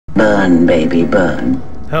Burn, baby, burn.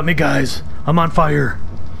 Help me, guys. I'm on fire.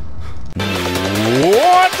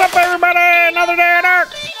 What's up, everybody? Another day at Ark.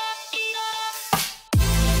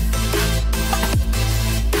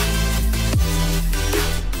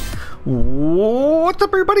 What's up,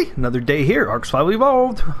 everybody? Another day here. Ark Survival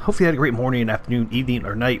Evolved. Hopefully you had a great morning, afternoon, evening,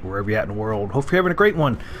 or night, wherever you're at in the world. Hopefully you're having a great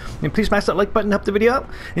one. And please smash that like button to help the video out.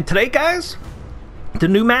 And today, guys, the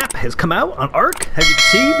new map has come out on Ark. As you can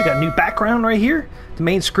see, we got a new background right here, the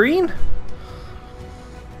main screen.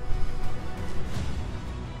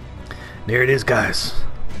 There it is, guys.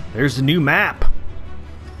 There's the new map.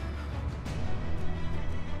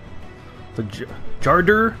 The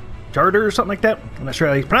FJORDUR or something like that. I'm not sure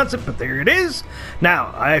how you pronounce it, but there it is.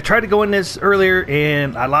 Now, I tried to go in this earlier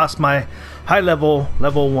and I lost my high level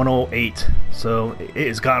 108. So it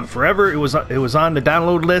is gone forever. It was on the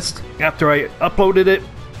download list. After I uploaded it,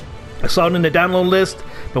 I saw it in the download list,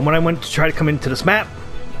 but when I went to try to come into this map,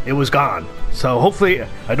 it was gone. So hopefully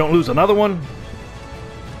I don't lose another one.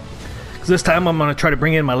 Because this time I'm going to try to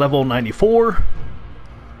bring in my level 94.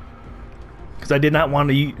 Because I did not want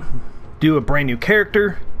to do a brand new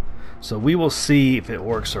character. So we will see if it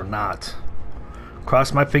works or not.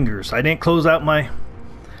 Cross my fingers. I didn't close out my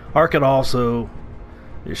Ark at all, so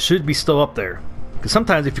it should be still up there. Because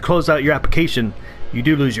sometimes if you close out your application, you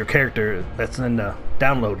do lose your character that's in the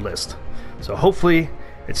download list. So hopefully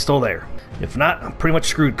it's still there. If not, I'm pretty much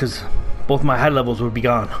screwed because both my high levels would be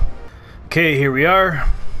gone. Okay, here we are.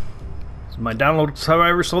 Is my download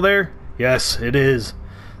survivor still there? Yes, it is.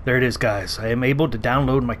 There it is, guys. I am able to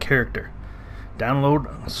download my character.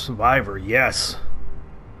 Download survivor, yes.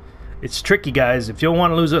 It's tricky, guys. If you don't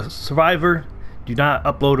want to lose a survivor, do not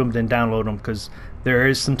upload them, then download them, because there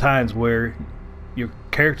is some times where your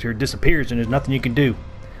character disappears and there's nothing you can do.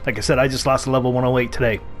 Like I said, I just lost a level 108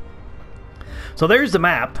 today. So there's the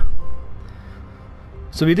map.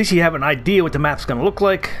 So at least you have an idea what the map's going to look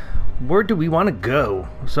like. Where do we want to go?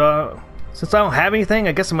 So since I don't have anything,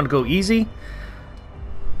 I guess I'm going to go easy.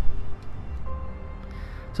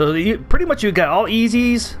 So pretty much you got all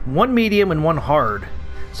easies, one medium, and one hard.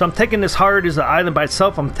 So I'm taking this hard as an island by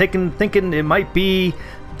itself. I'm thinking it might be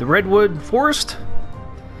the redwood forest.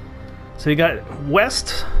 So you got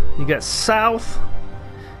west, you got south,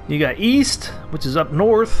 you got east, which is up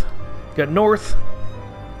north. You got north,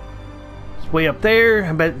 it's way up there.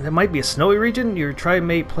 I bet it might be a snowy region. Your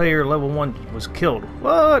tri-mate player level 1 was killed.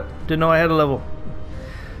 What? Didn't know I had a level.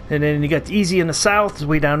 And then you got the easy in the south, is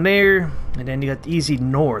way down there. And then you got the easy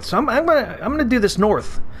north. So I'm gonna do this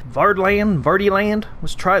north. Vardy land.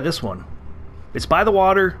 Let's try this one. It's by the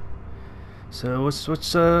water. So let's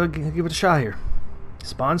give it a shot here.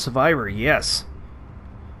 Spawn survivor, yes.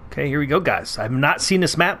 Okay, here we go, guys. I have not seen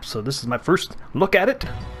this map, so this is my first look at it.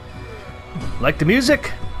 Like the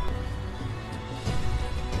music?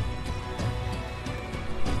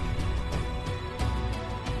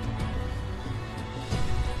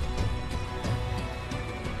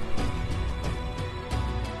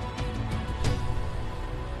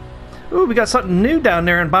 Ooh, we got something new down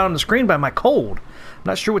there on the bottom of the screen by my cold. I'm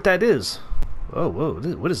not sure what that is. Oh, whoa,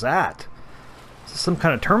 what is that? This is some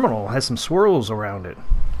kind of terminal. It has some swirls around it.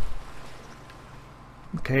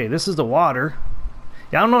 Okay, this is the water.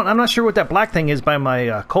 Yeah, I'm not sure what that black thing is by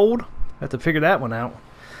my cold. I have to figure that one out.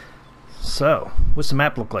 So, what's the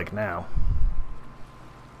map look like now?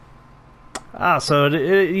 Ah, so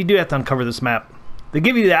you do have to uncover this map. They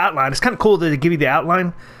give you the outline. It's kind of cool that they give you the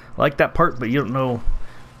outline. I like that part, but you don't know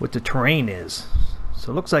what the terrain is.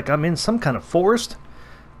 So it looks like I'm in some kind of forest.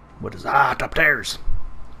 What is that up there's?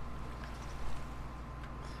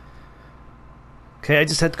 Okay, I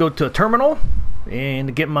just had to go to a terminal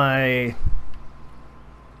and get my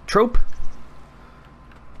trope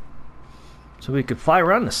so we could fly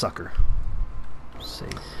around the sucker. Let's see.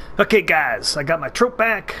 Okay, guys, I got my trope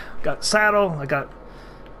back, got the saddle, I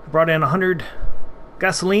brought in 100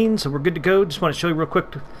 gasoline, so we're good to go. Just want to show you real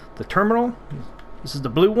quick the terminal. This is the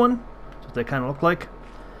blue one. That's what they kind of look like.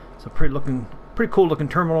 So pretty cool looking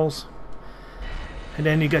terminals. And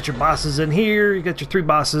then you got your bosses in here. You got your 3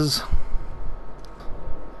 bosses.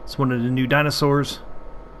 It's one of the new dinosaurs.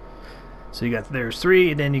 So you got, there's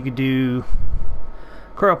 3, and then you could do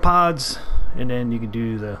cryopods, and then you can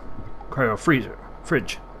do the cryo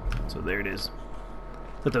fridge. So there it is.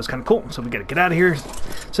 Thought that was kind of cool. So we gotta get out of here.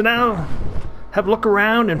 So now have a look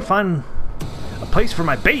around and find a place for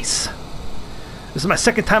my base. This is my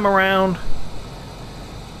second time around.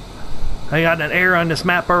 I got an error on this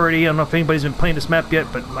map already. I don't know if anybody's been playing this map yet,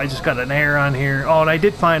 but I just got an error on here. Oh, and I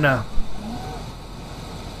did find a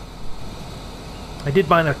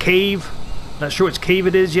cave. Not sure which cave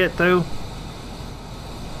it is yet, though.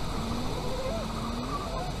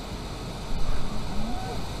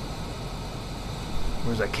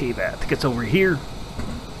 Where's that cave at? I think it's over here.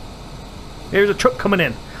 There's a trope coming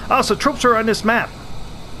in. Oh, so tropes are on this map.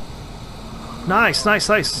 Nice, nice,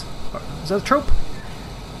 nice. Is that a trope?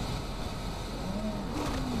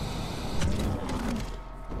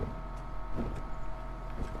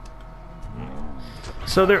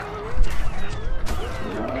 So there...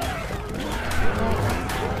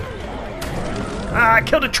 Ah, I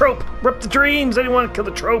killed a trope! Rip the dreams! I didn't want to kill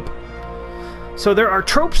the trope. So there are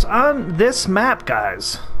tropes on this map,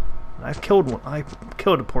 guys. I've killed one. I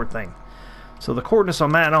killed a poor thing. So the coordinates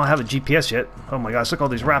on that, I don't have a GPS yet. Oh my gosh, look at all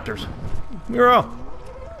these raptors. Miro!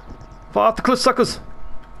 Fall off the cliff, suckers!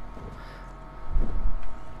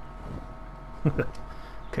 Okay,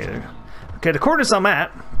 there. Okay, the coordinates on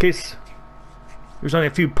that, in case there's only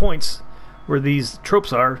a few points where these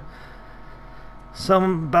tropes are.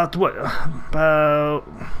 Some about what? About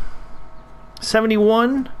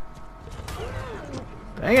 71.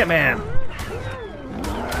 Dang it, man.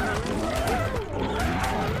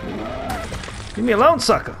 Leave me alone,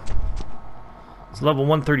 sucker. It's level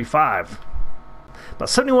 135. About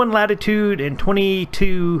 71 latitude and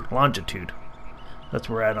 22 longitude. That's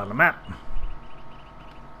where we're at on the map.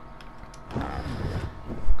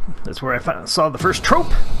 That's where I saw the first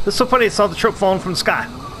trope. It's so funny I saw the trope falling from the sky.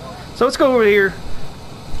 So let's go over here.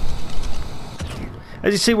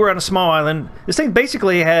 As you see, we're on a small island. This thing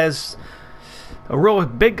basically has a real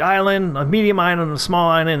big island, a medium island, a small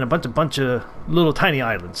island, and a bunch of little tiny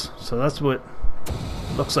islands. So that's what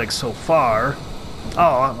it looks like so far.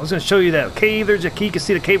 Oh, I was going to show you that cave. There's a key. You can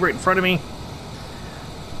see the cave right in front of me.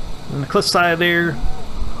 On the cliff side there.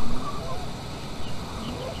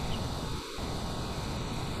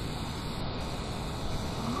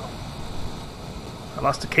 I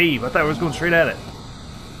lost the cave. I thought I was going straight at it.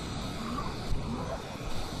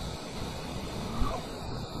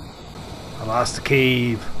 I lost the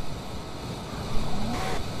cave.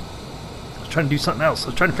 I was trying to do something else. I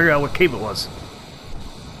was trying to figure out what cave it was.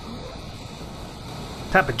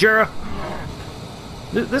 Tapajara.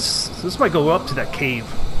 This might go up to that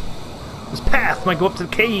cave. This path might go up to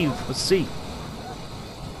the cave. Let's see.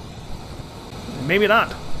 Maybe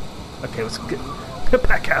not. Okay, let's get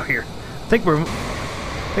back out here.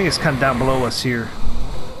 I think it's kind of down below us here.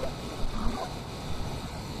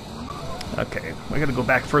 Okay, I gotta go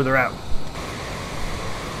back further out.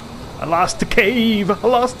 I lost the cave! I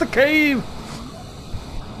lost the cave!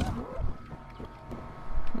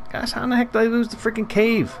 Gosh, how in the heck did I lose the freaking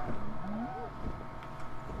cave?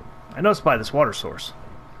 I know it's by this water source.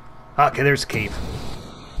 Okay, there's the cave.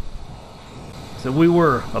 So we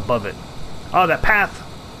were above it. Oh, that path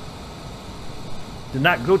did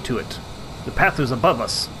not go to it. The path was above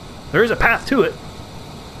us. There is a path to it.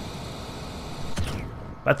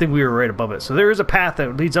 I think we were right above it. So there is a path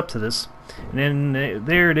that leads up to this. And then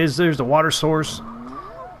there it is. There's the water source.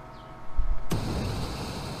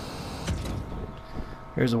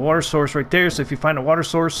 There's a water source right there. So if you find a water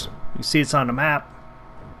source, you see it's on the map.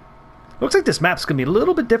 Looks like this map's going to be a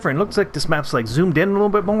little bit different. Looks like this map's like zoomed in a little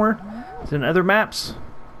bit more than other maps.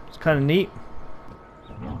 It's kind of neat.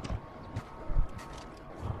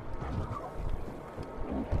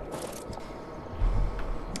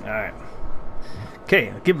 Alright.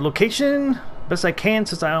 Okay, give location best I can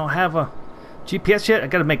since I don't have a GPS yet. I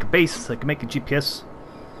gotta make a base so I can make a GPS.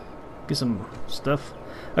 Get some stuff.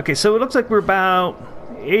 Okay, so it looks like we're about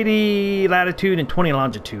 80 latitude and 20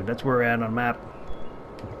 longitude. That's where we're at on the map.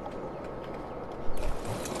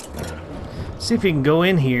 See if we can go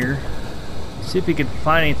in here. See if we can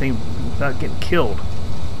find anything without getting killed.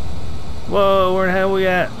 Whoa, where the hell are we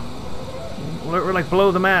at? We're like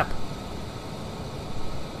below the map.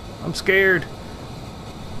 I'm scared.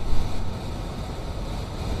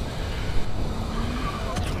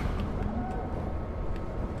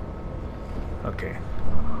 Okay.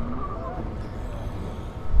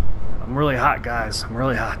 I'm really hot, guys. I'm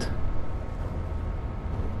really hot.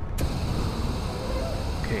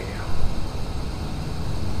 Okay.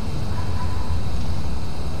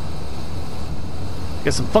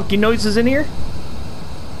 Got some funky noises in here.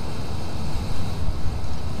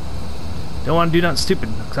 Don't want to do nothing stupid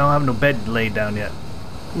because I don't have no bed laid down yet.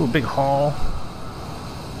 Ooh, a big hall.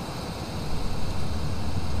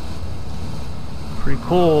 Pretty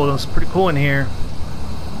cool. That's pretty cool in here.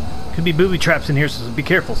 Could be booby traps in here, so be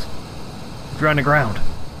careful if you're on the ground.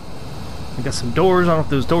 We got some doors. I don't know if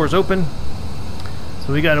those doors open.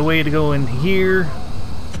 So we got a way to go in here.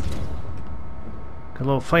 Got a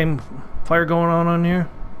little fire going on here.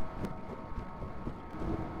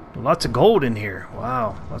 Lots of gold in here.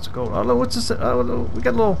 Wow, lots of gold. Oh, look, what's this? Oh, we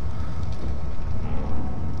got a little.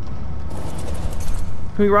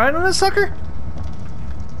 Can we ride on this sucker?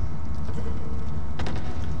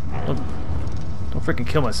 I'll freaking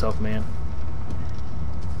kill myself, man.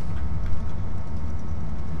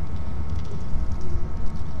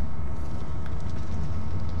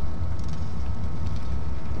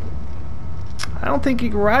 I don't think you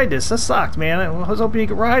can ride this. That sucks, man. I was hoping you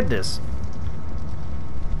could ride this.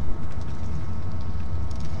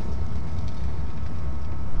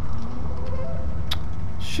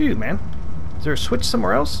 Shoot, man. Is there a switch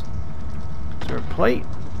somewhere else? Is there a plate?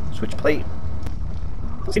 Switch plate?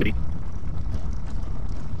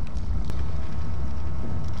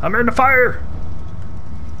 I'm in the fire!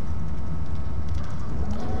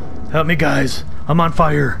 Help me, guys. I'm on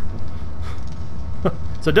fire.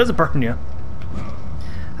 So it doesn't burn you.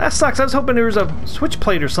 That sucks. I was hoping there was a switch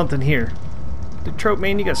plate or something here. The trope,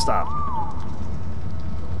 man, you gotta stop.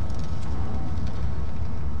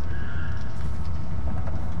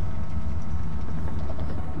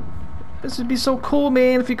 This would be so cool,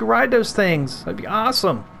 man, if you could ride those things. That'd be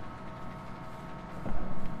awesome.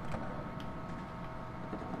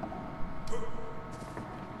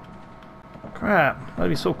 Crap.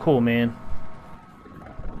 That'd be so cool, man.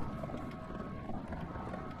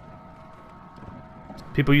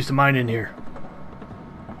 People used to mine in here.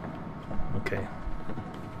 Okay.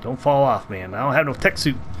 Don't fall off, man. I don't have no tech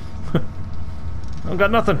suit. I don't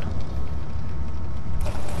got nothing.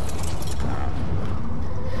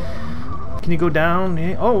 Can you go down?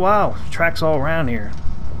 Oh, wow. Tracks all around here.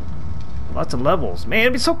 Lots of levels. Man,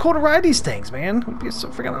 it'd be so cool to ride these things, man. It would be so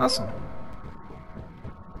freaking awesome.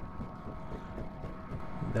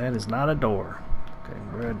 That is not a door. Okay,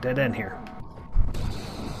 we're at a dead end here.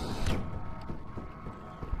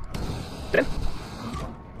 Dead.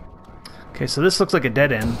 Okay, so this looks like a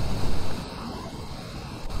dead end.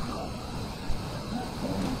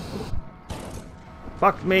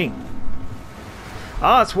 Fuck me.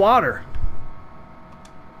 Ah, it's water.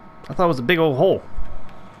 I thought it was a big old hole.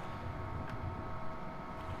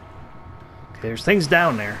 Okay, there's things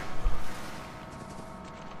down there.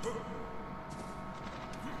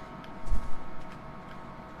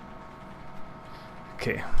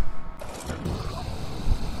 Okay.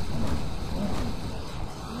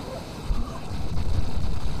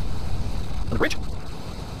 On the bridge.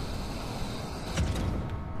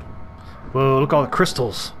 Whoa, look at all the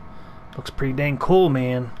crystals. Looks pretty dang cool,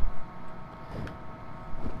 man.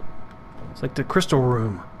 It's like the crystal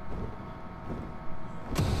room.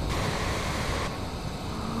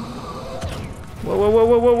 Whoa, whoa, whoa,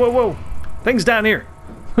 whoa, whoa, whoa, whoa. Things down here.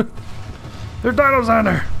 There's dinos down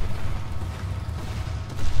there.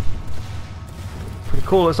 Pretty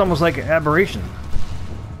cool. It's almost like an aberration.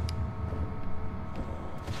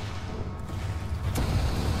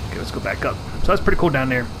 Okay, let's go back up. So that's pretty cool down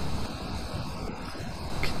there.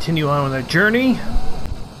 Continue on with our journey.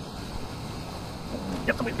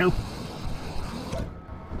 Yep, somebody go.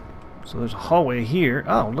 So there's a hallway here.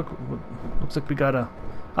 Oh, look. Looks like we got a...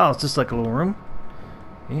 Oh, it's just like a little room.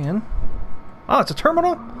 And... Oh, it's a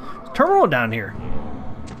terminal? It's a terminal down here.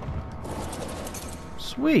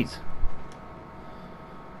 Sweet.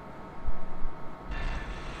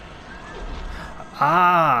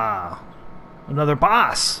 Ah! Another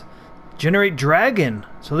boss. Generate dragon.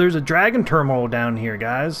 So there's a dragon terminal down here,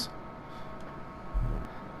 guys.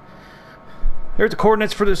 There's the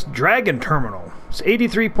coordinates for this dragon terminal. It's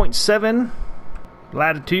 83.7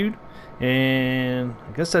 latitude, and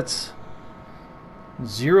I guess that's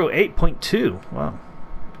 08.2. Wow.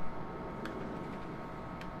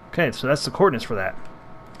 Okay, so that's the coordinates for that.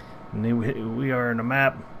 And then we are in a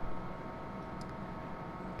map. You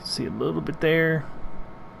can see a little bit there.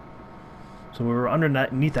 So we were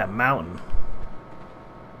underneath that mountain.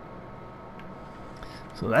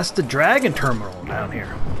 So that's the dragon terminal down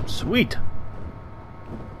here. Sweet.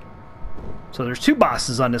 So there's two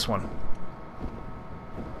bosses on this one.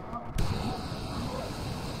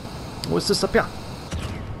 What's this up here?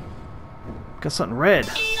 Got something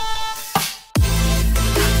red.